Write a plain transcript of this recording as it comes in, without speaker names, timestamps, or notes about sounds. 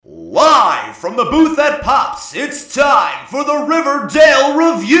Live from the booth at Pops, it's time for the Riverdale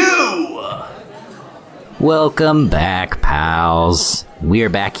Review! Welcome back, pals. We are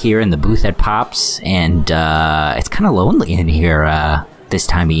back here in the booth at Pops, and it's kind of lonely in here this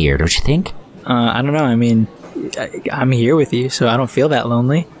time of year, don't you think? I don't know. I mean, I'm here with you, so I don't feel that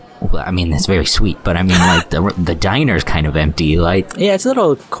lonely. Well, I mean, that's very sweet, but I mean, like, the diner's kind of empty, like... Yeah, it's a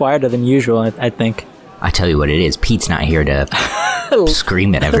little quieter than usual, I think. I tell you what it is, Pete's not here to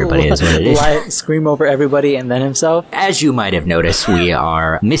scream at everybody is what it is. Scream over everybody and then himself. As you might have noticed, we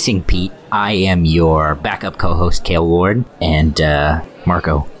are missing Pete. I am your backup co-host, Kale Ward, and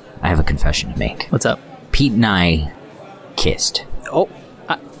Marco, I have a confession to make. What's up? Pete and I kissed. Oh.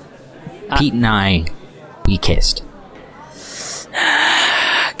 Pete and I, we kissed.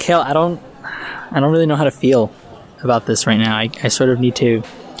 Kale, I don't really know how to feel about this right now. I sort of need to...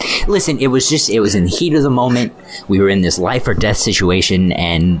 Listen, it was in the heat of the moment. We were in this life or death situation,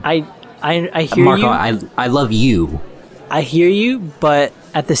 and I hear Marco, you. I love you. I hear you, but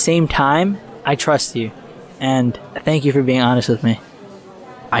at the same time, I trust you. And thank you for being honest with me.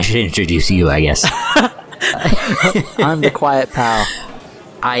 I should introduce you, I guess. I'm the quiet pal.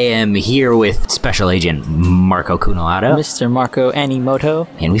 I am here with Special Agent Marco Cunolato. Mr. Marco Animoto.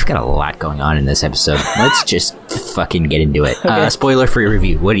 And we've got a lot going on in this episode. Let's just fucking get into it. Okay. Spoiler-free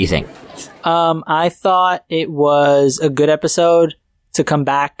review. What do you think? I thought it was a good episode to come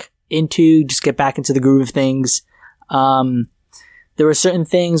back into, just get back into the groove of things. There were certain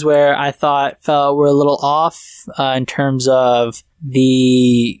things where I thought were a little off in terms of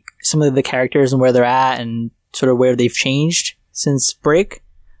some of the characters and where they're at and sort of where they've changed since break.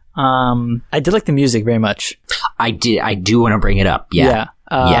 I did like the music very much. I do want to bring it up. Yeah.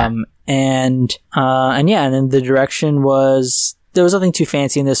 And then the direction was, there was nothing too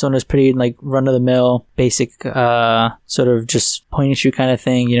fancy in this one. It was pretty like run of the mill, basic, sort of just point and shoot kind of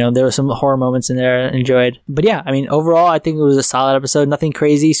thing. You know, there were some horror moments in there I enjoyed. But yeah, I mean, overall, I think it was a solid episode. Nothing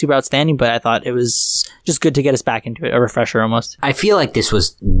crazy, super outstanding, but I thought it was just good to get us back into it. A refresher almost. I feel like this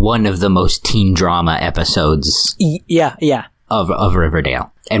was one of the most teen drama episodes. Yeah. Of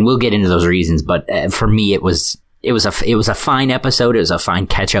Riverdale, and we'll get into those reasons. But for me, it was a fine episode. It was a fine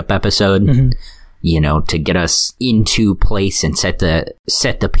catch up episode. Mm-hmm. You know, to get us into place and set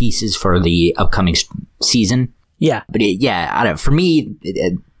the pieces for the upcoming season. Yeah, but for me,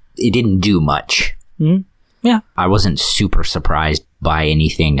 it didn't do much. Mm-hmm. Yeah, I wasn't super surprised by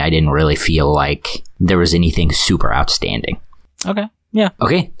anything. I didn't really feel like there was anything super outstanding. Okay. Yeah.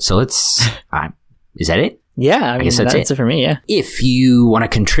 Okay. So let's. Is that it? Yeah, I mean, that's it for me, yeah. If you want to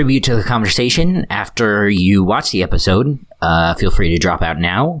contribute to the conversation after you watch the episode, feel free to drop out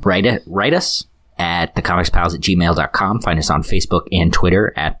now. Write us at thecomicspals@gmail.com. Find us on Facebook and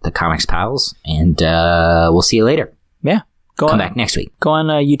Twitter at thecomicspals, and we'll see you later. Yeah. Come back next week. Go on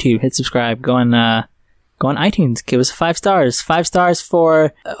YouTube, hit subscribe, go on iTunes, give us 5 stars. 5 stars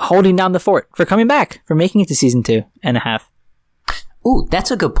for holding down the fort, for coming back, for making it to season 2.5. Ooh,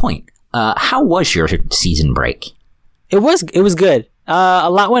 that's a good point. How was your season break? It was good. A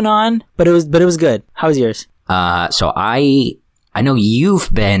lot went on, but it was good. How was yours? So I know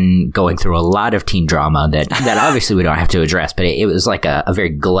you've been going through a lot of teen drama that obviously we don't have to address, but it was like a very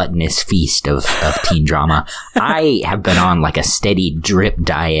gluttonous feast of teen drama. I have been on like a steady drip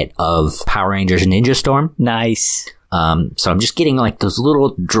diet of Power Rangers and Ninja Storm. Nice. So I'm just getting like those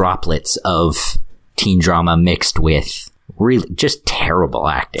little droplets of teen drama mixed with really just terrible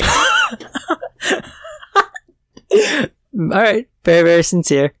acting. All right, very, very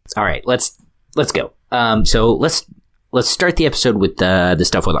sincere. All right, let's go. So let's start the episode with the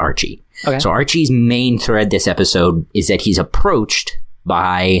stuff with Archie. Okay. So Archie's main thread this episode is that he's approached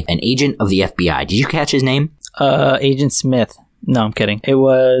by an agent of the FBI. Did you catch his name? Agent Smith. No, I'm kidding. It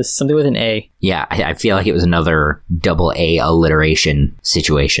was something with an A. Yeah, I feel like it was another double A alliteration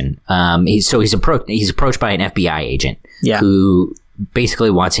situation. He's approached by an FBI agent. Yeah. Who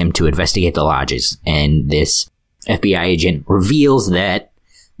basically wants him to investigate the lodges, and this FBI agent reveals that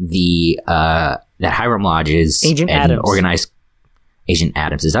that Hiram Lodges Agent Adams. Organized Agent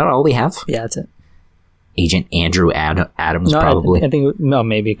Adams. Is that all we have? Yeah, that's it. Agent Andrew Adams, probably. I think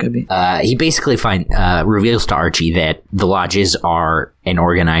maybe it could be. He basically reveals to Archie that the lodges are an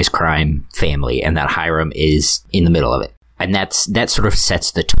organized crime family, and that Hiram is in the middle of it. And that sort of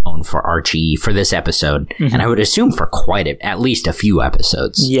sets the tone for Archie for this episode, mm-hmm. and I would assume for at least a few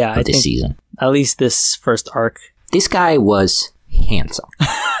episodes of this season. At least this first arc. This guy was handsome.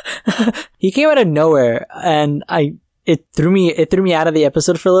 He came out of nowhere, and it threw me out of the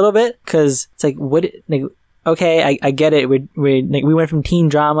episode for a little bit, because it's like, okay, I get it. We went from teen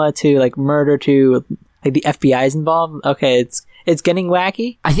drama to like murder to like the FBI is involved. Okay, it's getting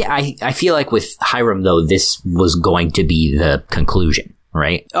wacky. I feel like with Hiram, though, this was going to be the conclusion,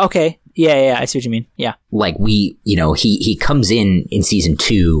 right? Okay. Yeah, I see what you mean. Yeah. Like he comes in season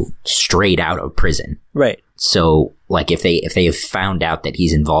 2 straight out of prison. Right. So like if they have found out that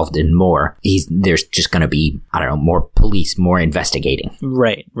he's involved in more, there's just going to be, I don't know, more police, more investigating.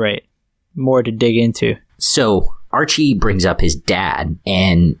 Right. More to dig into. So Archie brings up his dad,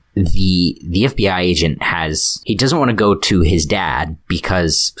 and the FBI agent he doesn't want to go to his dad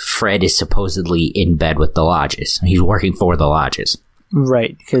because Fred is supposedly in bed with the lodges. He's working for the lodges.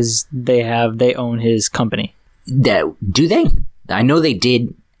 Right, because they own his company. Do they? I know they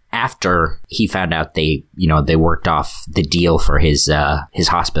did after he found out they worked off the deal for his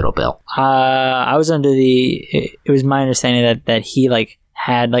hospital bill. I was under it was my understanding that he like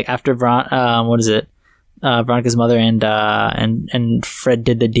had like after Veronica's mother and Fred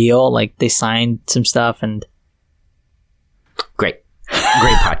did the deal, like they signed some stuff and great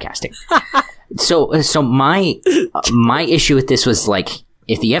podcasting. So my issue with this was like,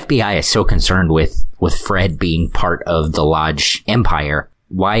 if the FBI is so concerned with Fred being part of the Lodge empire,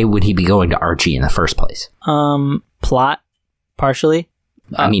 why would he be going to Archie in the first place? Plot, partially.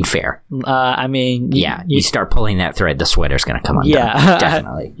 I mean, fair. You start pulling that thread, the sweater's going to come undone. Yeah,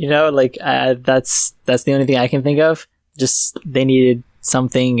 definitely. That's the only thing I can think of. Just they needed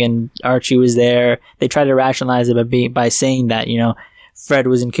something, and Archie was there. They tried to rationalize it by saying that Fred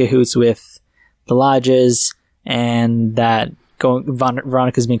was in cahoots with the lodges, and that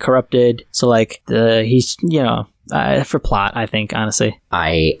Veronica's been corrupted. So like he's for plot, I think, honestly.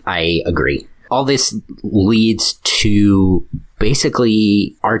 I agree. All this leads to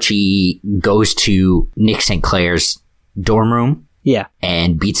basically Archie goes to Nick St. Clair's dorm room. Yeah.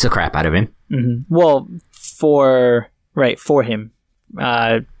 And beats the crap out of him. Mm-hmm. Well, for him,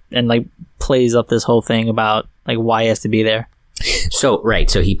 and like plays up this whole thing about like why he has to be there. So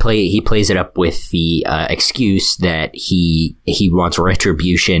he plays it up with the excuse that he wants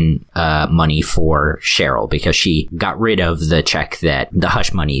retribution money for Cheryl because she got rid of the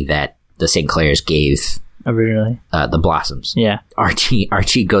hush money that the St. Clairs gave originally, the Blossoms. Yeah.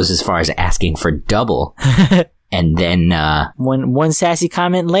 Archie goes as far as asking for double. And then one sassy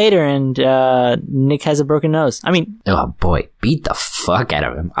comment later, and Nick has a broken nose. I mean, oh boy, beat the fuck out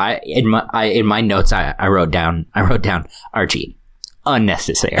of him. In my notes I wrote down Archie,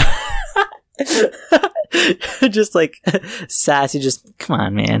 unnecessary. Just like sassy. Just come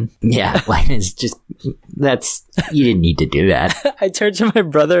on, man. Yeah, like it's just you didn't need to do that. I turned to my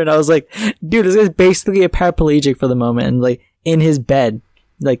brother and I was like, dude, this guy's basically a paraplegic for the moment, and like in his bed,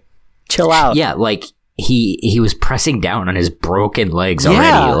 like chill out. Yeah, like. He was pressing down on his broken legs already.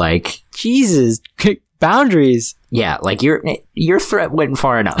 Yeah. Like Jesus, boundaries. Yeah, like your threat went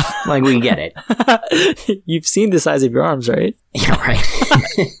far enough. Like we get it. You've seen the size of your arms, right? Yeah, right.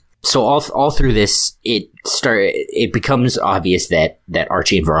 So all through this, it becomes obvious that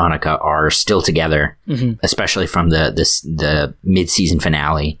Archie and Veronica are still together, mm-hmm. especially from the mid-season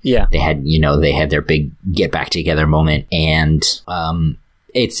finale. Yeah, they had their big get back together moment, and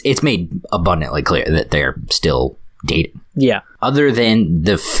it's made abundantly clear that they're still dating. Yeah. Other than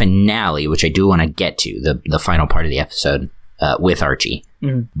the finale, which I do want to get to, the final part of the episode with Archie.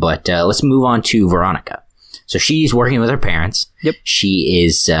 Mm-hmm. But let's move on to Veronica. So she's working with her parents. Yep. She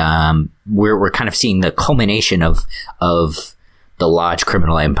is, we're kind of seeing the culmination of the Lodge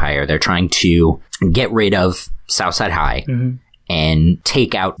criminal empire. They're trying to get rid of Southside High mm-hmm. and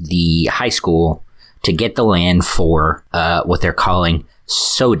take out the high school to get the land for what they're calling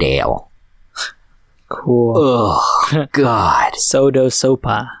Sodale. Cool. Oh, God. Sodo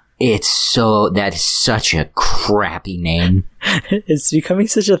Sopa. That is such a crappy name. It's becoming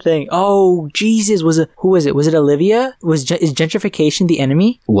such a thing. Oh, Jesus. Who was it? Was it Olivia? Is gentrification the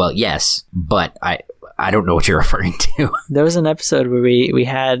enemy? Well, yes, but I don't know what you're referring to. There was an episode where we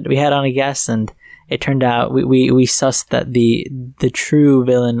had on a guest, and it turned out we sussed that the true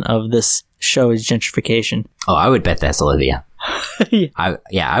villain of this show is gentrification. Oh, I would bet that's Olivia.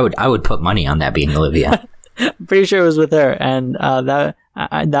 I would put money on that being Olivia. I'm pretty sure it was with her, and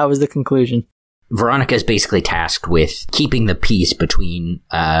that was the conclusion. Veronica is basically tasked with keeping the peace between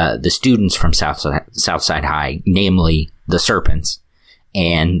the students from Southside High, namely the Serpents,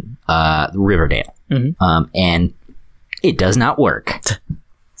 and Riverdale. Mm-hmm. And it does not work.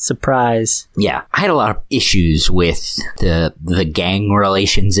 Surprise. Yeah, I had a lot of issues with the gang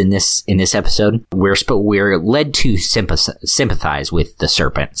relations in this episode. We're led to sympathize with the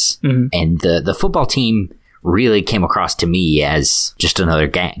Serpents, mm-hmm. and the football team really came across to me as just another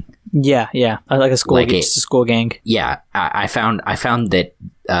gang. Yeah, like a school, just a school gang. Yeah, I found that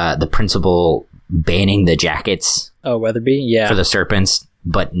the principal banning the jackets Oh, Weatherby, yeah. For the Serpents,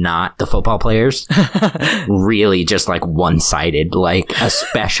 but not the football players. Really just like one-sided, like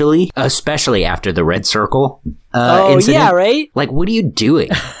especially after the Red Circle incident. Yeah, right? Like, what are you doing?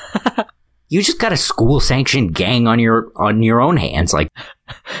 You just got a school-sanctioned gang on your own hands. Like,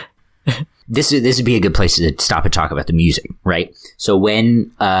 this would be a good place to stop and talk about the music, right? So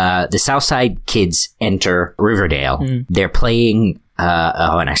when the Southside kids enter Riverdale, they're playing.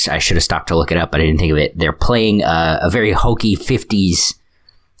 And I should have stopped to look it up, but I didn't think of it. They're playing a very hokey 50s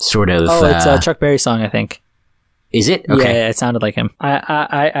sort of. Oh, it's a Chuck Berry song, I think. Is it? Okay. Yeah, it sounded like him.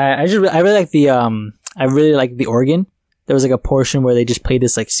 I really like the organ. There was like a portion where they just played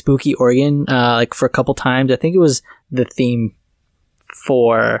this like spooky organ, like for a couple times. I think it was the theme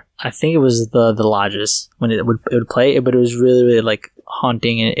for. I think it was the lodges when it would play, but it was really, really like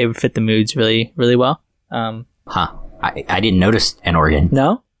haunting, and it would fit the moods really, really well. I didn't notice an organ.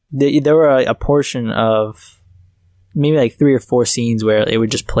 No? There were a portion of maybe like 3 or 4 scenes where it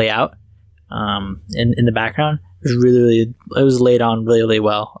would just play out in the background. It was really, it was laid on really, really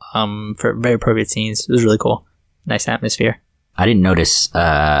well for very appropriate scenes. It was really cool. Nice atmosphere. I didn't notice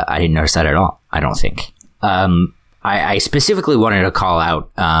that at all, I don't think. I specifically wanted to call out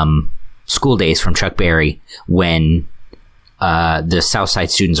School Days from Chuck Berry when the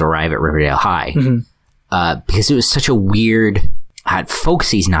Southside students arrive at Riverdale High. Mm-hmm. Because it was such a weird,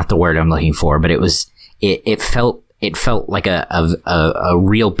 folksy's not the word I'm looking for, but it felt like a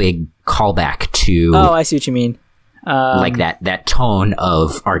real big callback to. Oh, I see what you mean. Like that tone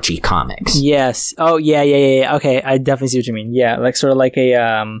of Archie comics. Yes. Oh, yeah. Okay, I definitely see what you mean. Yeah, like sort of like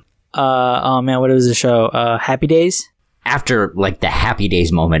a oh man, what was the show? Happy Days. After like the Happy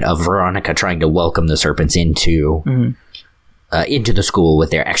Days moment of Veronica trying to welcome the Serpents into. Mm-hmm. Into the school with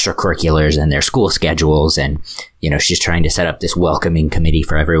their extracurriculars and their school schedules. And, she's trying to set up this welcoming committee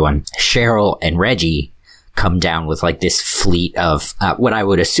for everyone. Cheryl and Reggie come down with like this fleet of what I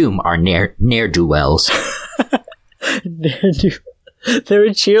would assume are ne'er-do-wells. They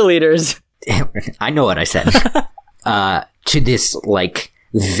were cheerleaders. I know what I said. To this like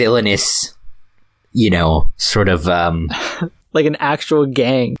villainous, sort of... like an actual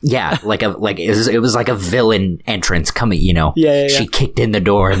gang. Yeah, it was like a villain entrance coming, Yeah. She kicked in the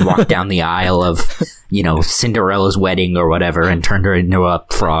door and walked down the aisle of, Cinderella's wedding or whatever and turned her into a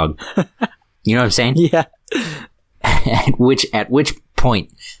frog. You know what I'm saying? Yeah. At which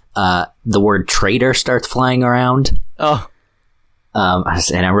point, the word traitor starts flying around. Oh.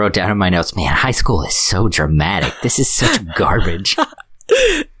 And I wrote down in my notes, man, high school is so dramatic. This is such garbage.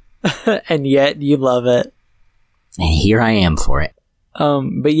 And yet you love it. And here I am for it.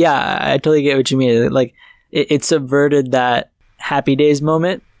 But yeah, I totally get what you mean. Like, it subverted that Happy Days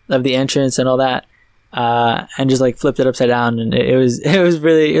moment of the entrance and all that, and just like flipped it upside down. And it was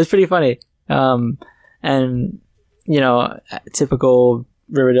pretty funny. And typical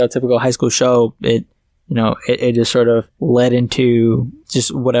Riverdale, typical high school show. It just sort of led into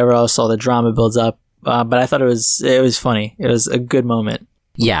just whatever else. All the drama builds up. But I thought it was funny. It was a good moment.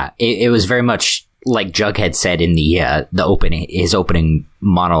 Yeah, it was very much. Like Jughead said in his opening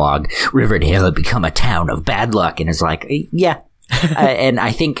monologue, Riverdale had become a town of bad luck, and it's like, yeah. And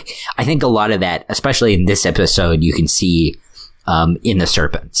I think a lot of that, especially in this episode, you can see in the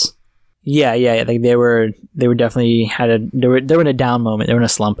Serpents. Yeah. Like they were definitely they were in a down moment. They were in a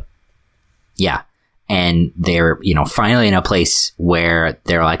slump. Yeah, and they're finally in a place where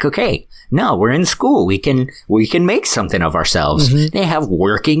they're like, okay, no, we're in school. We can make something of ourselves. Mm-hmm. They have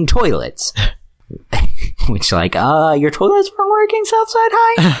working toilets. Which, like, your toilets weren't working Southside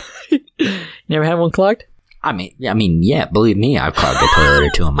High? You never had one clogged? I mean, yeah, believe me, I've clogged a toilet or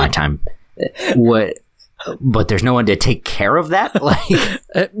two in my time. What? But there's no one to take care of that? Like,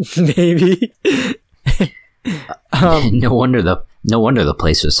 maybe. No wonder the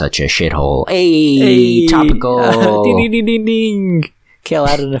place was such a shithole. Hey, topical. Ding, ding, ding, ding, ding. Kale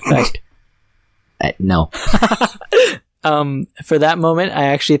added an effect. No. For that moment, I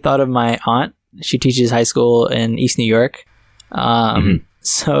actually thought of my aunt. She teaches high school in East New York.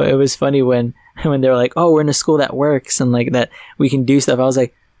 So it was funny when they were like, oh, we're in a school that works and like that we can do stuff. I was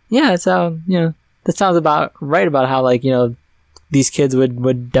like, yeah, that's how, that sounds about right about how like, these kids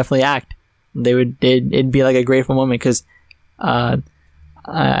would definitely act. It'd be like a grateful moment because I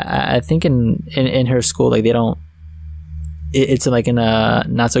think in her school, like they don't, it's like in a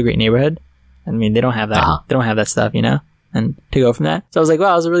not so great neighborhood. I mean, they don't have that. They don't have that stuff, and to go from that. So I was like,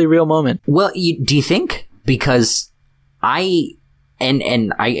 wow, it was a really real moment. Well, do you think? Because I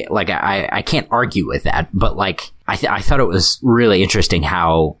can't argue with that, but like, I thought it was really interesting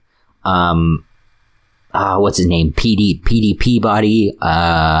how, what's his name? PD Peabody,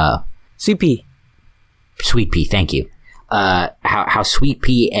 CP Sweet Pea, thank you. How Sweet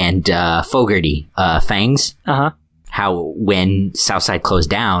Pea and Fogarty, Fangs, how when Southside closed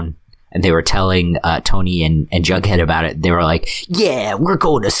down and they were telling Tony and Jughead about it, they were like, yeah, we're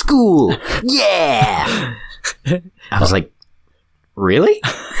going to school. Yeah. I was like, really?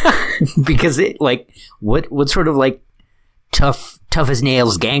 Because it like what sort of like tough as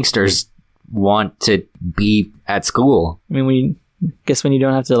nails gangsters want to be at school? I mean, when you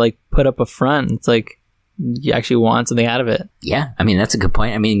don't have to like put up a front, it's like you actually want something out of it. Yeah, I mean that's a good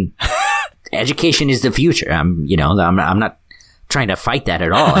point. I mean, education is the future. I'm not trying to fight that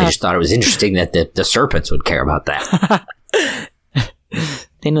at all. I just thought it was interesting that the serpents would care about that.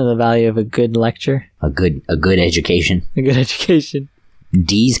 They know the value of a good lecture, a good education. A good education.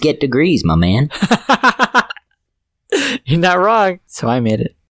 D's get degrees, my man. You're not wrong. So I made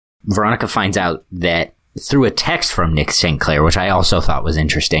it. Veronica finds out that through a text from Nick St. Clair, which I also thought was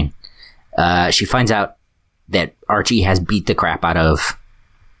interesting. She finds out that Archie has beat the crap out of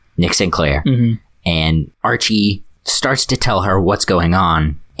Nick St. Clair, and Archie starts to tell her what's going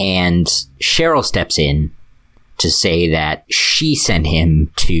on, and Cheryl steps in to say that she sent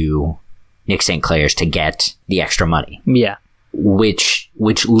him to Nick St. Clair's to get the extra money. Yeah. Which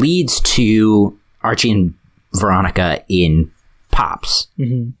leads to Archie and Veronica in Pops.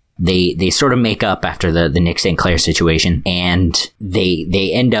 They sort of make up after the Nick St. Clair situation, and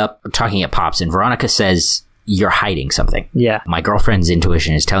they end up talking at Pops, and Veronica says, you're hiding something. Yeah. My girlfriend's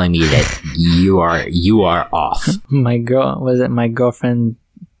intuition is telling me that you are off. My girlfriend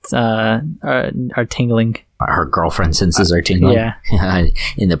are tingling. Her girlfriend senses are tingling. Yeah.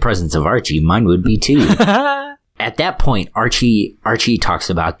 In the presence of Archie, mine would be too. At that point, Archie talks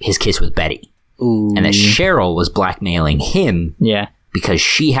about his kiss with Betty. Ooh. And that Cheryl was blackmailing him. Yeah. Because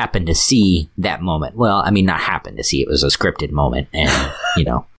she happened to see that moment. Well, I mean, not happened to see. It was a scripted moment. And,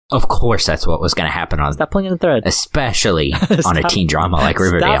 of course that's what was going to happen on... Stop pulling in the thread. Especially on a teen drama like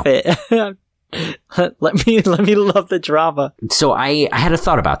Riverdale. Stop it. Let me love the drama. So I had a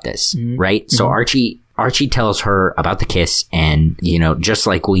thought about this, right? So Archie tells her about the kiss, and, just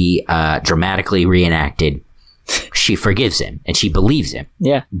like we dramatically reenacted, she forgives him and she believes him.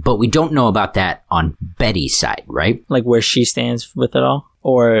 Yeah. But we don't know about that on Betty's side, right? Like where she stands with it all?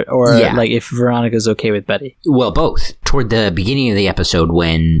 Or yeah. Like if Veronica's okay with Betty? Well, both. Toward the beginning of the episode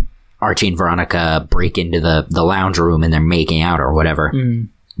when Archie and Veronica break into the lounge room and they're making out or whatever,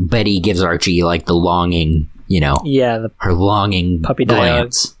 Betty gives Archie like the longing, her longing puppy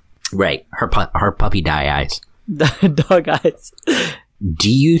glance. Eyes. Right. Her puppy die eyes. Dog eyes.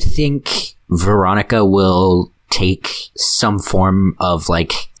 Do you think Veronica will take some form of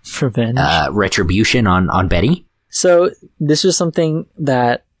like revenge, retribution on Betty? So this was something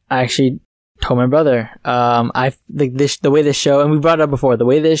that I actually told my brother. I like this, the way this show, and we brought it up before, the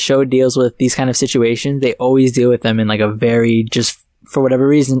way this show deals with these kind of situations, they always deal with them in like a very, just for whatever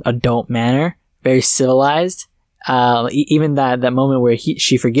reason, adult manner, very civilized. Even that moment where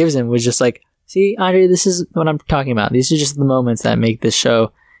she forgives him was just like, see, Andre, this is what I'm talking about. These are just the moments that make this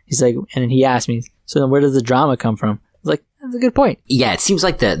show. He's like, and he asked me, so then where does the drama come from? I was like, that's a good point. Yeah, it seems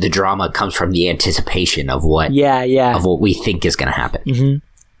like the drama comes from the anticipation of what of what we think is going to happen.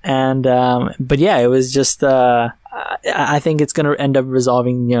 And but yeah, it was just I think it's going to end up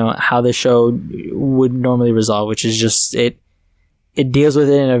resolving how the show would normally resolve, which is just it deals with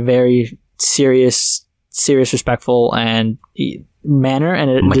it in a very serious, respectful, and manner,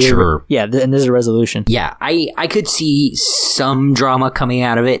 and mature. And there's a resolution. Yeah, I could see some drama coming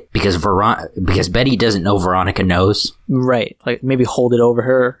out of it because Betty doesn't know Veronica knows. Right, like maybe hold it over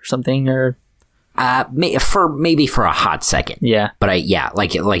her or something, or maybe for a hot second. Yeah, but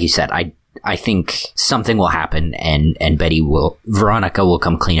like you said, I think something will happen, and Veronica will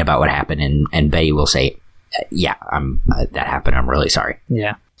come clean about what happened, and Betty will say, yeah, that happened. I'm really sorry.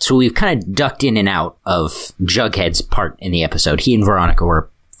 Yeah. So we've kind of ducked in and out of Jughead's part in the episode. He and Veronica were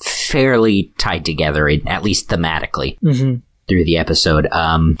fairly tied together, at least thematically, through the episode.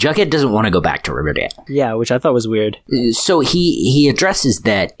 Jughead doesn't want to go back to Riverdale. Yeah, which I thought was weird. So he addresses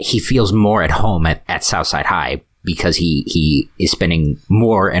that he feels more at home at Southside High because he is spending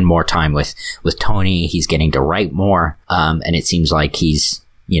more and more time with Tony. He's getting to write more, and it seems like he's,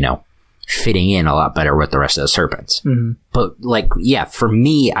 fitting in a lot better with the rest of the Serpents. But for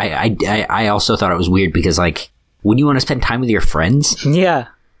me, I also thought it was weird because wouldn't you want to spend time with your friends? Yeah,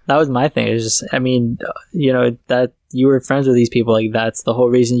 that was my thing. It was just, that you were friends with these people, that's the whole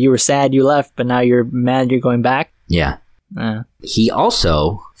reason you were sad you left, but now you're mad you're going back. Yeah. He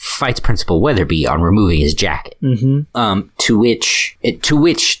also fights Principal Weatherby on removing his jacket. To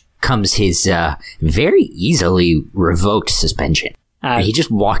which comes his very easily revoked suspension. He just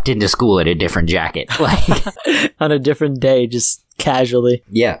walked into school in a different jacket. Like on a different day, just casually.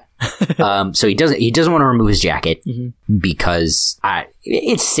 Yeah. So he doesn't want to remove his jacket because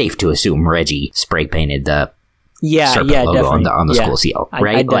it's safe to assume Reggie spray painted the serpent logo on the school seal,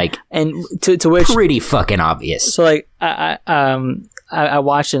 right? And to which pretty fucking obvious. So like I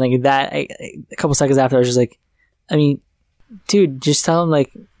watched it like that a couple seconds after. I was just like, I mean, dude, just tell him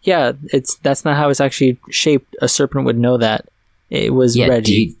like, yeah, that's not how it's actually shaped. A serpent would know that. It was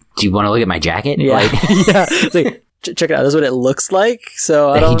Reggie. Do you want to look at my jacket? Yeah, yeah. It's like, check it out. That's what it looks like.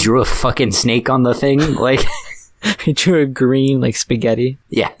 So he drew a fucking snake on the thing. Like he drew a green like spaghetti.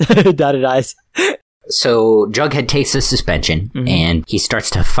 Yeah, dotted eyes. So Jughead takes the suspension and he starts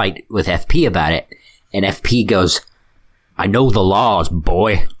to fight with FP about it. And FP goes, "I know the laws,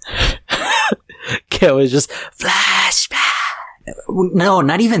 boy." It was just flashback. No,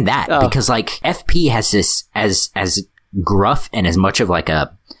 not even that. Because like FP has this as gruff and as much of like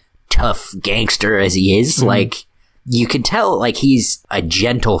a tough gangster as he is, like you can tell like he's a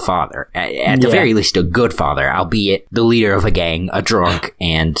gentle father, at the very least a good father, albeit the leader of a gang, a drunk,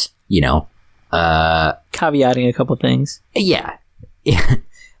 and caveating a couple things. Yeah.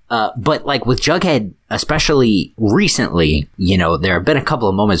 But like with Jughead, especially recently, there have been a couple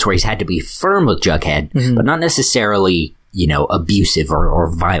of moments where he's had to be firm with Jughead, but not necessarily, abusive or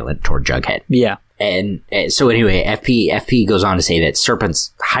violent toward Jughead. Yeah. And so anyway, FP goes on to say that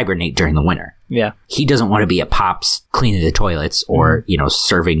serpents hibernate during the winter. Yeah. He doesn't want to be at Pops cleaning the toilets or,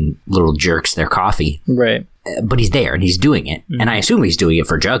 serving little jerks their coffee. Right. But he's there and he's doing it. And I assume he's doing it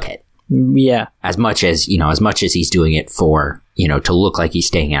for Jughead. Yeah. As much as he's doing it for, to look like he's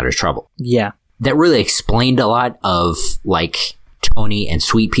staying out of trouble. Yeah. That really explained a lot of like Tony and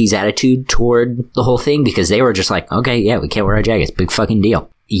Sweet Pea's attitude toward the whole thing, because they were just like, okay, yeah, we can't wear our jackets. Big fucking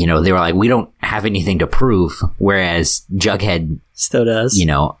deal. They were like, we don't have anything to prove. Whereas Jughead still does.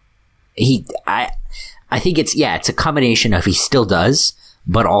 I think it's a combination of he still does,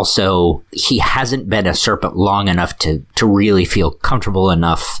 but also he hasn't been a serpent long enough to really feel comfortable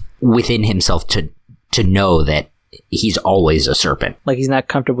enough within himself to know that he's always a serpent. Like he's not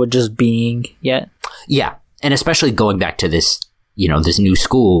comfortable just being yet. Yeah. And especially going back to this, this new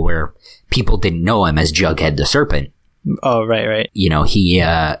school where people didn't know him as Jughead the Serpent. Oh, right. It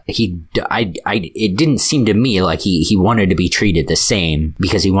didn't seem to me like he wanted to be treated the same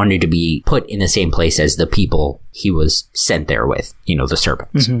because he wanted to be put in the same place as the people he was sent there with, the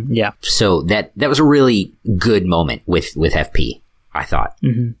serpents. Yeah. So that was a really good moment with FP, I thought.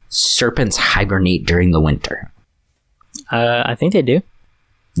 Serpents hibernate during the winter. I think they do.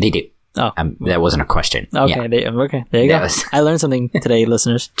 They do. Oh, that wasn't a question. Okay, yeah. Okay, there you go. I learned something today,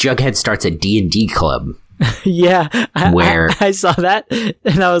 listeners. Jughead starts a D&D club. Yeah, I saw that,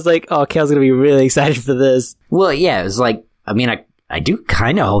 and I was like, "Oh, Kale's gonna be really excited for this." Well, yeah, it was like, I mean, I do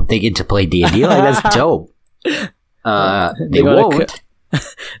kind of hope they get to play D&D. Like that's dope. They won't.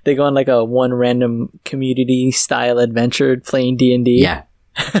 They go on like a one random community style adventure playing D&D. Yeah.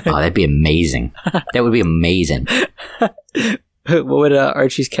 Oh, that'd be amazing. That would be amazing. What would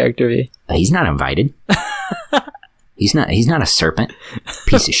Archie's character be? He's not invited. He's not a serpent.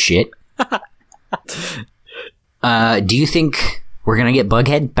 Piece of shit. Do you think we're gonna get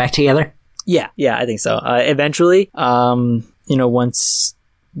Bughead back together? Yeah, I think so. Eventually, once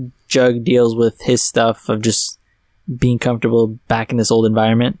Jug deals with his stuff of just being comfortable back in this old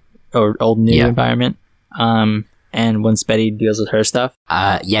environment or old new environment, and once Betty deals with her stuff.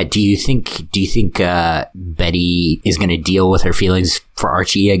 Do you think Betty is gonna deal with her feelings for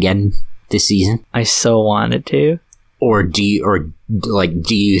Archie again this season? I so wanted to. Or do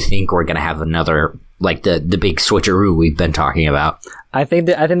you think we're gonna have another, like the big switcheroo we've been talking about? I think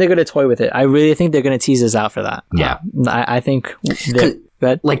they're gonna toy with it. I really think they're gonna tease us out for that. Yeah, I think.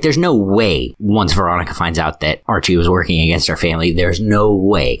 Like, there's no way once Veronica finds out that Archie was working against her family, there's no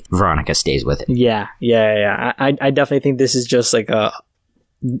way Veronica stays with it. Yeah. I definitely think this is just like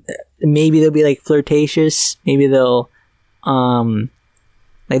maybe they'll be like flirtatious. Maybe they'll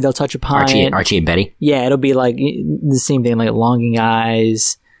they'll touch upon Archie and Betty. Yeah, it'll be like the same thing, like longing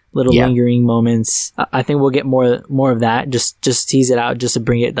eyes, little lingering moments. I think we'll get more of that. Just tease it out, just to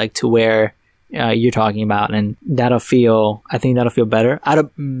bring it like to where you're talking about, and I think that'll feel better. I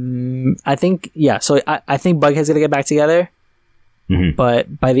think Bughead's gonna get back together,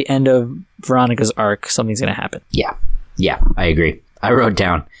 but by the end of Veronica's arc, something's gonna happen. Yeah, I agree. I wrote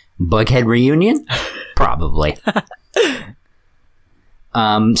down Bughead reunion, probably.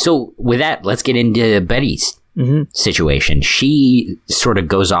 So with that, let's get into Betty's situation. She sort of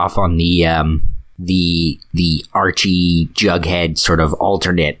goes off on the the Archie Jughead sort of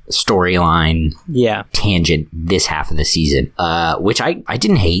alternate storyline tangent this half of the season, which I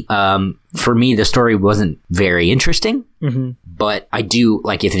didn't hate. For me, the story wasn't very interesting, but I do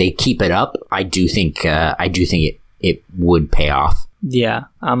like if they keep it up. I do think it would pay off. Yeah,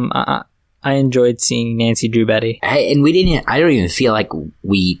 I enjoyed seeing Nancy Drew Betty, and I don't even feel like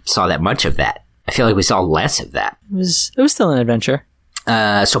we saw that much of that. I feel like we saw less of that. It was still an adventure.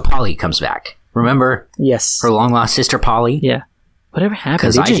 So Polly comes back. Remember? Yes. Her long lost sister Polly? Yeah. Whatever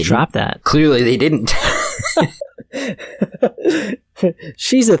happened? They just dropped that. Clearly they didn't.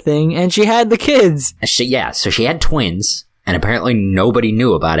 She's a thing, and she had the kids. So she had twins, and apparently nobody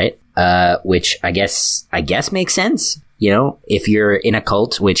knew about it, which I guess makes sense. You know, if you're in a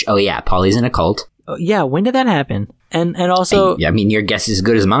cult, which, Polly's in a cult. Oh, yeah, when did that happen? And also... I mean, your guess is as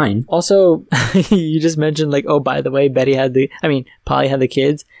good as mine. Also, you just mentioned, like, oh, by the way, Polly had the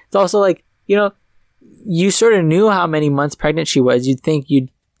kids. It's also like, you know, you sort of knew how many months pregnant she was. You'd think you'd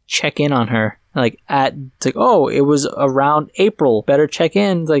check in on her. Like, it's like, oh, it was around April. Better check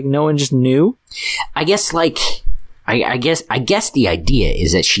in. It's like, no one just knew. I guess, like... I guess the idea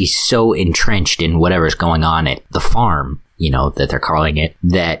is that she's so entrenched in whatever's going on at the farm, you know, that they're calling it,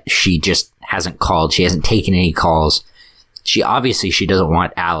 that she just hasn't called. She hasn't taken any calls. She doesn't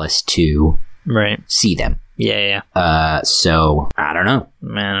want Alice to see them. Yeah. So I don't know. I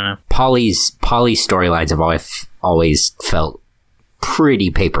don't know. Polly's storylines have always felt pretty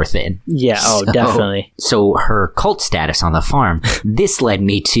paper thin. Yeah. Definitely. So her cult status on the farm. This led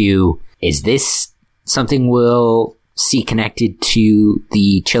me to: is this something we'll see connected to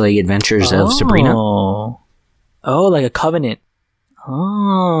the chilling adventures of Sabrina? Oh, like a covenant.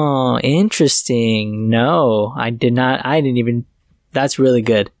 Oh, interesting. No, I didn't even. That's really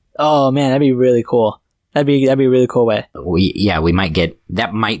good. Oh man, that'd be really cool. That'd be a really cool way. We might get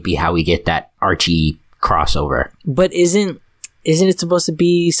that. Might be how we get that Archie crossover. But isn't it supposed to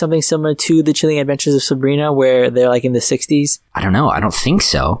be something similar to the Chilling Adventures of Sabrina, where they're like in the 60s? I don't know. I don't think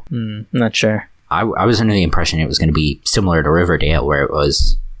so. I'm not sure. I was under the impression it was going to be similar to Riverdale, where it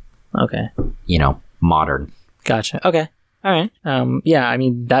was, modern. Gotcha. Okay. All right. Yeah, I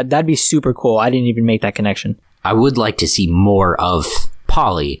mean, that'd be super cool. I didn't even make that connection. I would like to see more of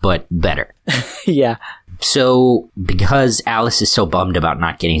Polly, but better. Yeah. So, because Alice is so bummed about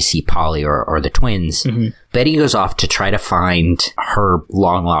not getting to see Polly or the twins, Betty goes off to try to find her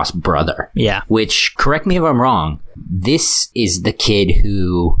long-lost brother. Yeah. Which, correct me if I'm wrong, this is the kid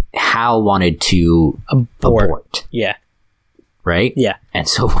who Hal wanted to abort. Yeah. Right? Yeah. And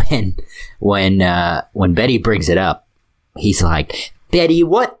so when Betty brings it up, he's like, Betty,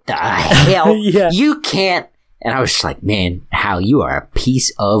 what the hell? Yeah. You can't. And I was just like, man, Hal, you are a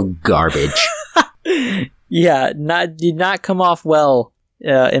piece of garbage. Yeah, did not come off well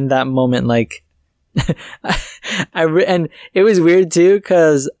in that moment. Like, and it was weird too,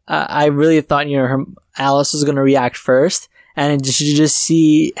 because I really thought Alice was gonna react first, and just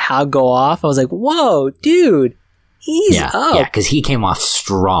see Hal go off. I was like, whoa, dude, he's up. Yeah, because he came off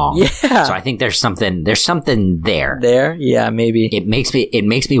strong. Yeah, so I think there's something there. There, yeah, maybe. It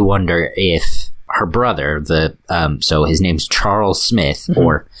makes me wonder if her brother, so his name's Charles Smith,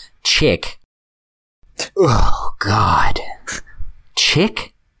 or Chick. Oh God,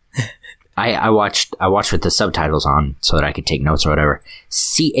 Chick. I watched with the subtitles on so that I could take notes or whatever.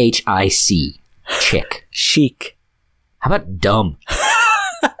 CHIC, Chick. Chic. How about dumb?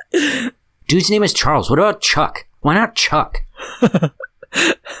 Dude's name is Charles. What about Chuck? Why not Chuck?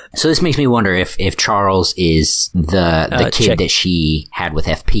 So this makes me wonder if Charles is the kid Chick. that she had with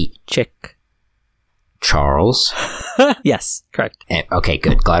FP. Chick. Charles. Yes, correct. Okay,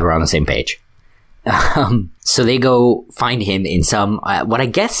 good. Glad we're on the same page. So they go find him in some what I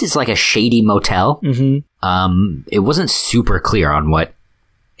guess is like a shady motel. It wasn't super clear on what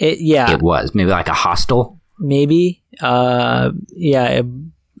it was. Maybe like a hostel. Maybe. Yeah.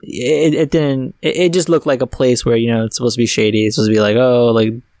 It didn't. It just looked like a place where it's supposed to be shady. It's supposed to be like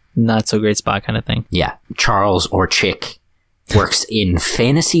like not so great spot kind of thing. Yeah. Charles or Chick works in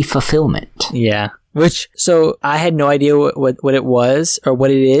fantasy fulfillment. Yeah. So I had no idea what it was or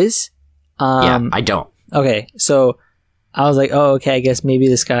what it is. Yeah, I don't. Okay, so I was like, oh, okay, I guess maybe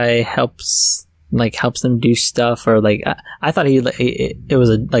this guy helps them do stuff, or like I thought it was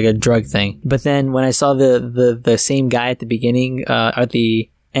like a drug thing. But then when I saw the same guy at the beginning, at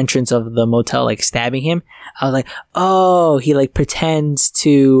the entrance of the motel, like stabbing him, I was like, oh, he like pretends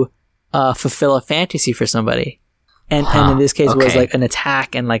to fulfill a fantasy for somebody. And in this case, it was like an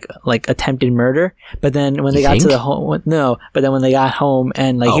attack and like attempted murder. But then when they got to the home, but then when they got home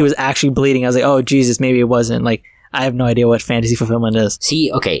and he was actually bleeding, I was like, oh Jesus, maybe it wasn't. Like, I have no idea what fantasy fulfillment is.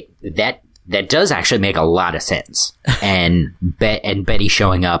 See, okay, that that does actually make a lot of sense. And Betty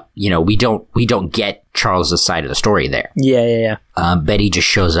showing up, we don't get Charles's side of the story there. Yeah. Betty just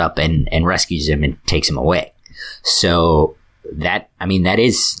shows up and rescues him and takes him away. So that's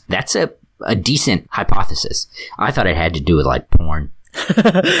a decent hypothesis. I thought it had to do with like porn.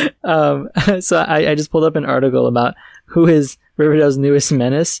 So I just pulled up an article about who is Riverdale's newest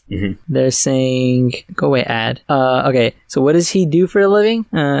menace. Mm-hmm. They're saying, go away ad. Okay, so what does he do for a living?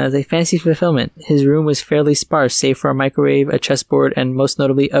 The fantasy fulfillment. His room was fairly sparse, save for a microwave, a chessboard, and most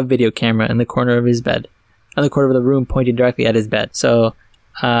notably a video camera in the corner of his bed. On the corner of the room pointed directly at his bed. So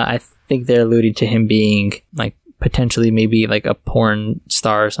I think they're alluding to him being like potentially maybe like a porn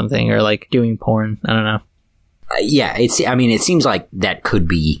star or something, or like doing porn. I don't know. Yeah, it seems like that could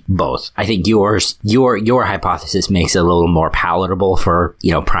be both. I think your hypothesis makes it a little more palatable for,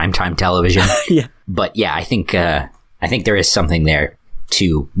 primetime television. Yeah. But yeah, I think there is something there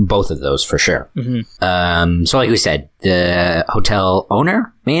to both of those for sure. Mm-hmm. So like we said, the hotel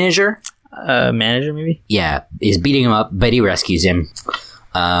manager maybe? Yeah, is beating him up. Betty rescues him.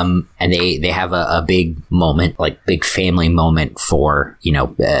 And they have a big moment, like big family moment for,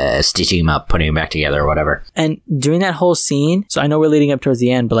 stitching him up, putting him back together or whatever. And during that whole scene, so I know we're leading up towards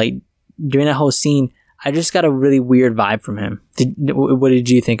the end, but like during that whole scene, I just got a really weird vibe from him. What did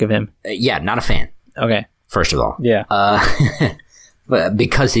you think of him? Yeah, not a fan. Okay. First of all. Yeah.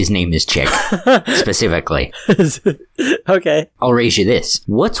 Because his name is Chick, specifically. Okay. I'll raise you this.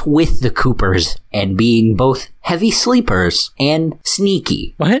 What's with the Coopers and being both heavy sleepers and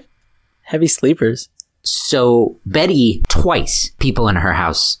sneaky? What? Heavy sleepers? So, Betty, twice, people in her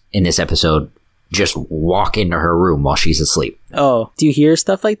house in this episode just walk into her room while she's asleep. Oh. Do you hear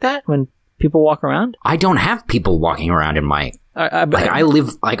stuff like that when people walk around? I don't have people walking around in my... I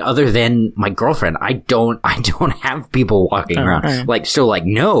live, like, other than my girlfriend, I don't have people walking around. Right. Like, so, like,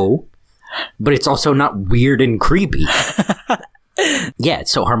 no, but it's also not weird and creepy. Yeah,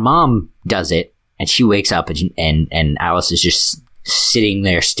 so her mom does it, and she wakes up, and Alice is just sitting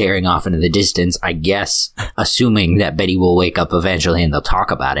there staring off into the distance, I guess, assuming that Betty will wake up eventually and they'll talk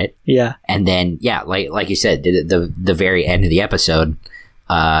about it. Yeah. And then, yeah, like you said, the very end of the episode...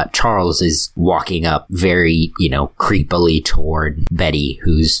 Charles is walking up very, creepily toward Betty,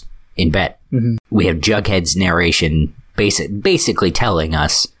 who's in bed. Mm-hmm. We have Jughead's narration basically telling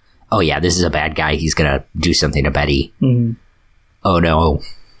us, oh yeah, this is a bad guy. He's going to do something to Betty. Mm-hmm. Oh no.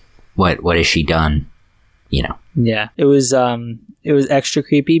 What has she done? Yeah. It was extra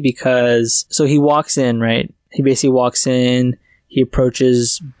creepy because, so he walks in, right? He basically walks in, he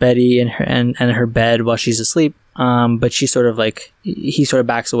approaches Betty and her bed while she's asleep. But she sort of he sort of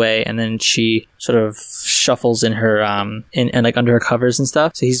backs away, and then she sort of shuffles in her, and like under her covers and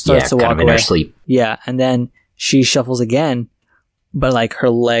stuff. So he starts to walk kind of in away. Her sleep. Yeah. And then she shuffles again, but like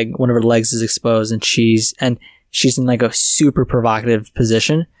one of her legs is exposed, and she's in like a super provocative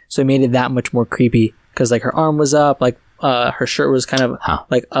position. So it made it that much more creepy because like her arm was up, like, her shirt was kind of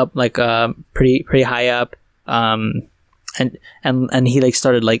like up, like, pretty high up. And he like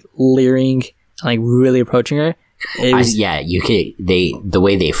started like leering, like really approaching her. The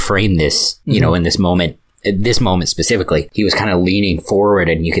way they frame this, in this moment specifically, he was kind of leaning forward,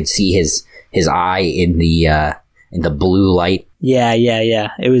 and you could see his eye in the blue light. Yeah.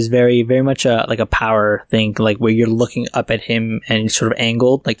 It was very, very much like a power thing, like where you're looking up at him and sort of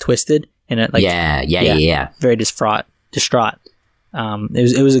angled, like twisted, and it like very distraught.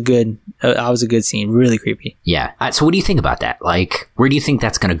 It was a good scene, really creepy. Yeah. So what do you think about that? Like, where do you think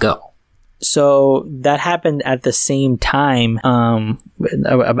that's gonna go? So that happened at the same time,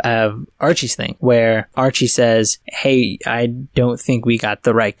 Archie's thing, where Archie says, "Hey, I don't think we got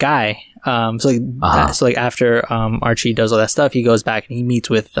the right guy." So after Archie does all that stuff, he goes back and he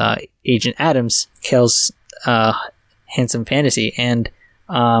meets with Agent Adams, Kale's handsome fantasy, and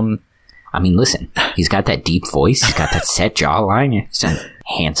listen, he's got that deep voice, he's got that set jawline, he's a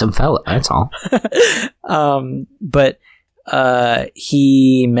handsome fella. That's all. But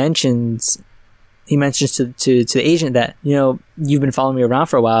he mentions to the agent that, you've been following me around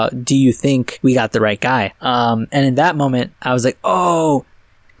for a while. Do you think we got the right guy? And in that moment, I was like, oh,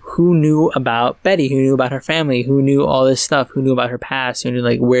 who knew about Betty? Who knew about her family? Who knew all this stuff? Who knew about her past? Who knew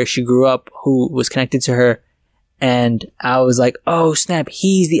like where she grew up? Who was connected to her? And I was like, oh snap,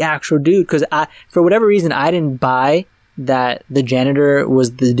 he's the actual dude. Cause for whatever reason, I didn't buy that the janitor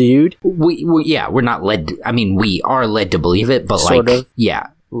was the dude. We're not led. We are led to believe it, but sort of. Yeah,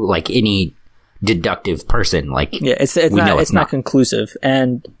 like any deductive person, like it's not conclusive,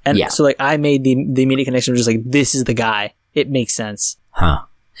 and yeah. So like I made the immediate connection, just like this is the guy. It makes sense,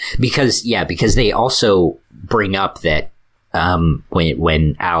 because they also bring up that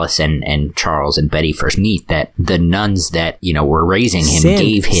when Alice and Charles and Betty first meet, that the nuns that, were raising him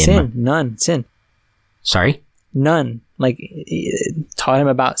gave him... Sin. Sorry? None. Like, taught him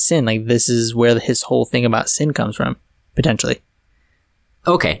about sin. Like, this is where his whole thing about sin comes from, potentially.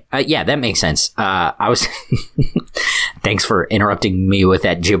 Okay. Yeah, that makes sense. I was... Thanks for interrupting me with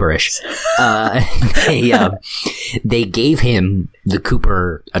that gibberish. They gave him the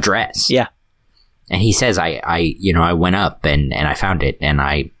Cooper address. Yeah. And he says, I went up and I found it and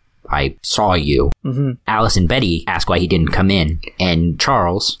I saw you. Mm-hmm. Alice and Betty ask why he didn't come in. And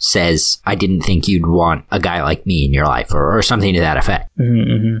Charles says, I didn't think you'd want a guy like me in your life, or something to that effect.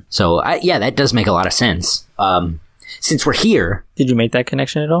 Mm-hmm. So, that does make a lot of sense. Since we're here... Did you make that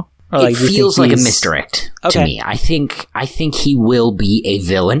connection at all? Or it feels like a misdirect to me. I think he will be a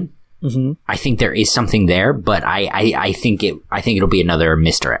villain. Mm-hmm. I think there is something there, but I think it'll be another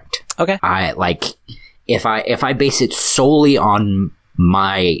misdirect. Okay. If I base it solely on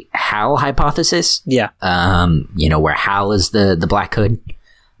my Hal hypothesis, yeah, where Hal is the Black Hood,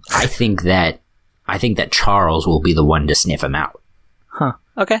 I think that Charles will be the one to sniff him out. Huh.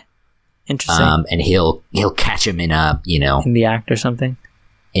 Okay. Interesting. And he'll catch him in in the act or something.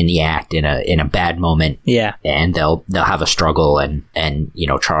 In the act, in a bad moment. Yeah. And they'll have a struggle and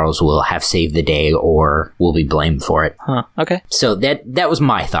Charles will have saved the day or will be blamed for it. Huh. Okay. So that was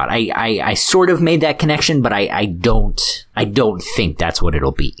my thought. I sort of made that connection, but I don't think that's what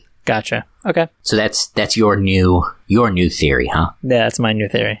it'll be. Gotcha. Okay. So that's your new theory, huh? Yeah, that's my new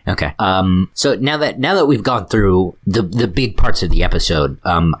theory. Okay. So now that we've gone through the big parts of the episode,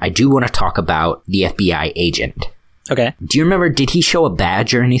 I do want to talk about the FBI agent. Okay. Do you remember, did he show a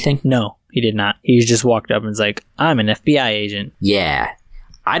badge or anything? No, he did not. He just walked up and was like, I'm an FBI agent. Yeah.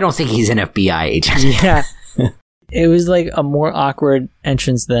 I don't think he's an FBI agent. Yeah. It was like a more awkward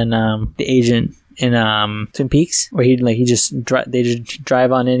entrance than the agent in Twin Peaks, where they just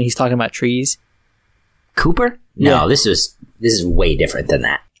drive on in. He's talking about trees. Cooper? No, yeah. This is way different than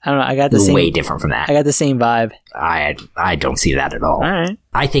that. I don't know. I got the same. Way different from that. I got the same vibe. I don't see that at all. All right.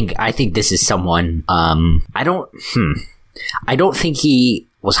 I think this is someone. I don't think he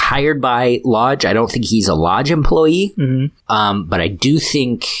was hired by Lodge. I don't think he's a Lodge employee. Mm-hmm. But I do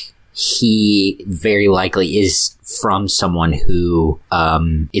think he very likely is from someone who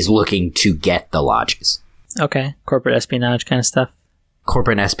is looking to get the lodges. Okay, corporate espionage kind of stuff.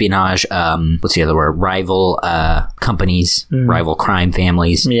 Corporate espionage, what's the other word? Rival companies, rival crime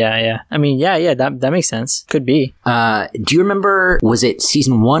families. Yeah. I mean, yeah, that makes sense. Could be. Do you remember, was it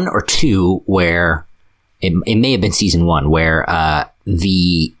season 1 or 2 where, it may have been season 1, where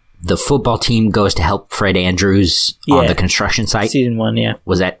the football team goes to help Fred Andrews on the construction site? Season 1, yeah.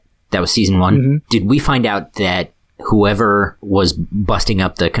 Was that was season 1? Mm-hmm. Did we find out that whoever was busting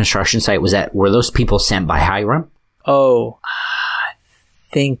up the construction site, were those people sent by Hiram? Oh,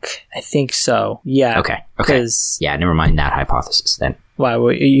 I think so. Yeah. Okay. Yeah, never mind that hypothesis then. Why?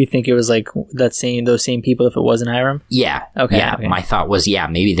 You think it was like those same people if it wasn't Hiram? Yeah. Okay. Yeah. Okay. My thought was,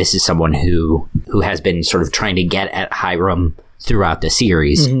 maybe this is someone who has been sort of trying to get at Hiram throughout the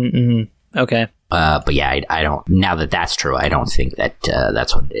series. Mm-hmm, mm-hmm. Okay. But yeah, I don't. Now that that's true, I don't think that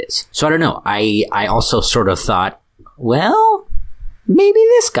that's what it is. So I don't know. I also sort of thought, well, maybe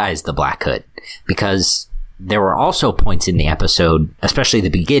this guy's the Black Hood, because there were also points in the episode, especially the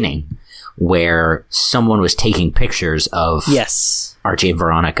beginning, where someone was taking pictures of Archie and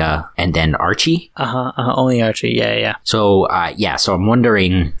Veronica, and then Archie. Only Archie. Yeah. So so I'm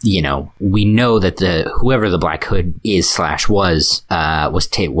wondering, we know that whoever the Black Hood is / was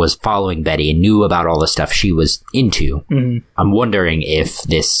following Betty and knew about all the stuff she was into. Mm-hmm. I'm wondering if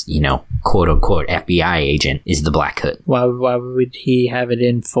this, quote unquote FBI agent is the Black Hood. Why would he have it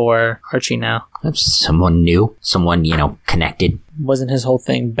in for Archie now? Someone new, someone, connected. Wasn't his whole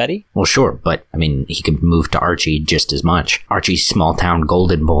thing Betty? Well, sure, but I mean, he could move to Archie just as much. Archie's small town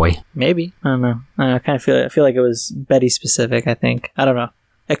golden boy. Maybe. I don't know. I kind of feel like it was Betty specific, I think. I don't know.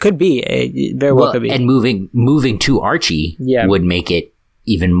 It could be. It very well could be. And moving to Archie would make it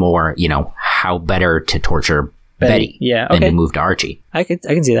even more, how better to torture Betty than to move to Archie. I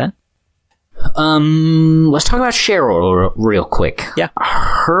can see that. Let's talk about Cheryl real quick. Yeah.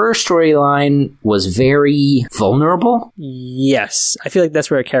 Her storyline was very vulnerable. Yes. I feel like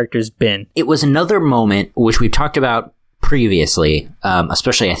that's where her character's been. It was another moment, which we've talked about previously,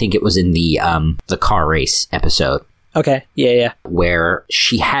 especially I think it was in the car race episode, Okay. Yeah. where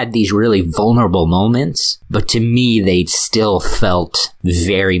she had these really vulnerable moments, but to me, they still felt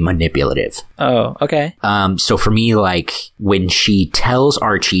very manipulative. Oh, okay. So for me, like, when she tells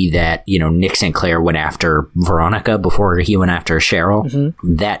Archie that, Nick St. Clair went after Veronica before he went after Cheryl,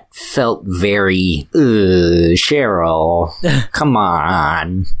 that felt very, Cheryl, come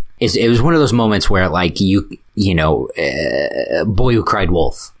on. It was one of those moments where, like, boy who cried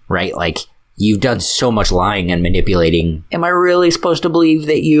wolf, right? Like, you've done so much lying and manipulating. Am I really supposed to believe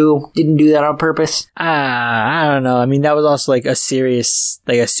that you didn't do that on purpose? I don't know. I mean, that was also like a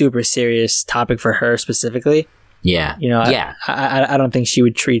super serious topic for her specifically. Yeah. I don't think she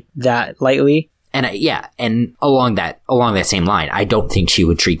would treat that lightly. And and along that same line, I don't think she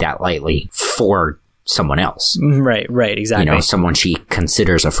would treat that lightly for someone else. Right, exactly. Someone she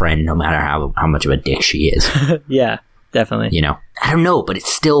considers a friend, no matter how much of a dick she is. Yeah. Definitely. I don't know, but it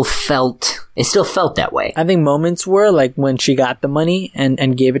still felt that way. I think moments were like when she got the money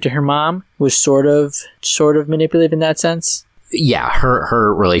and gave it to her mom was sort of manipulative in that sense. Yeah,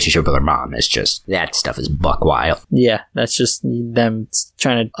 her relationship with her mom is just, that stuff is buck wild. Yeah, that's just them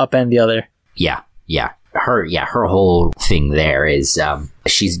trying to upend the other. Yeah. Her whole thing there is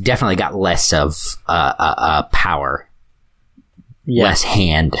she's definitely got less of power, less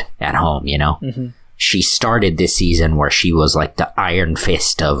hand at home, Mm-hmm. She started this season where she was like the iron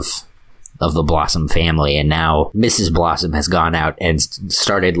fist of the Blossom family, and now Mrs. Blossom has gone out and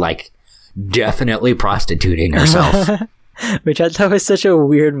started like definitely prostituting herself. Which I thought was such a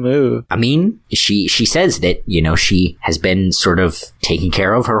weird move. I mean, she says that, she has been sort of taken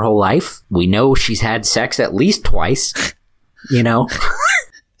care of her whole life. We know she's had sex at least twice,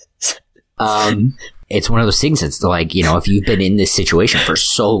 It's one of those things that's like, if you've been in this situation for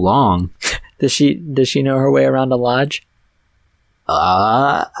so long. Does she know her way around a lodge?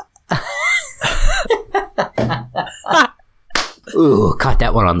 Ooh, caught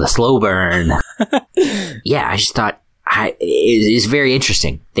that one on the slow burn. Yeah, I just thought it's very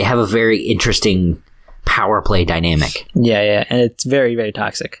interesting. They have a very interesting power play dynamic. Yeah, and it's very, very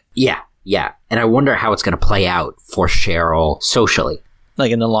toxic. Yeah, and I wonder how it's going to play out for Cheryl socially.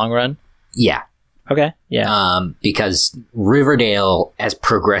 Like in the long run? Yeah. Okay, yeah. Because Riverdale, as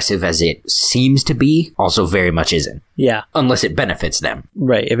progressive as it seems to be, also very much isn't. Yeah. Unless it benefits them.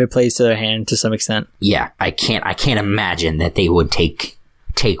 Right, if it plays to their hand to some extent. Yeah, I can't imagine that they would take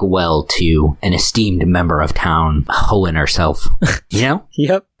well to an esteemed member of town hoeing herself. Yep.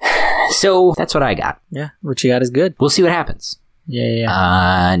 So that's what I got. Yeah, what you got is good. We'll see what happens.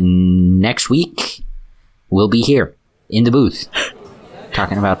 Yeah. Next week, we'll be here in the booth.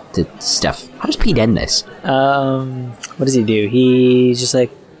 Talking about the stuff. How does Pete end this? What does he do? He's just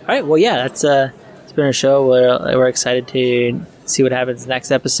like, all right, well, yeah, it's been a show. We're excited to see what happens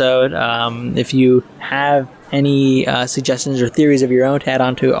next episode. If you have any suggestions or theories of your own to add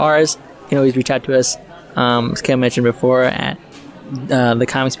on to ours, you can always reach out to us, as Cam mentioned before, at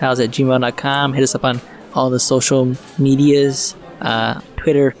thecomicspals@gmail.com. Hit us up on all the social medias,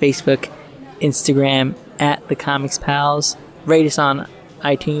 Twitter, Facebook, Instagram, at The Comics Pals. Rate us on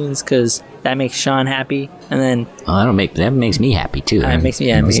iTunes, because that makes Sean happy, and then that makes me happy too. It makes me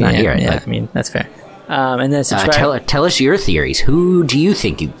happy. It's not here. Yeah, I mean, that's fair. And then subscribe. Tell us your theories. Who do you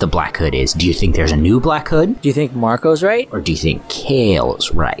think the Black Hood is? Do you think there's a new Black Hood? Do you think Marco's right, or do you think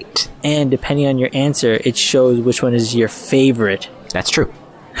Kale's right? And depending on your answer, it shows which one is your favorite. That's true.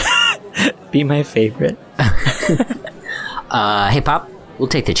 Be my favorite. Hey, Pop, we'll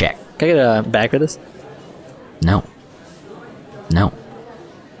take the check. Can I get a bag for this? No.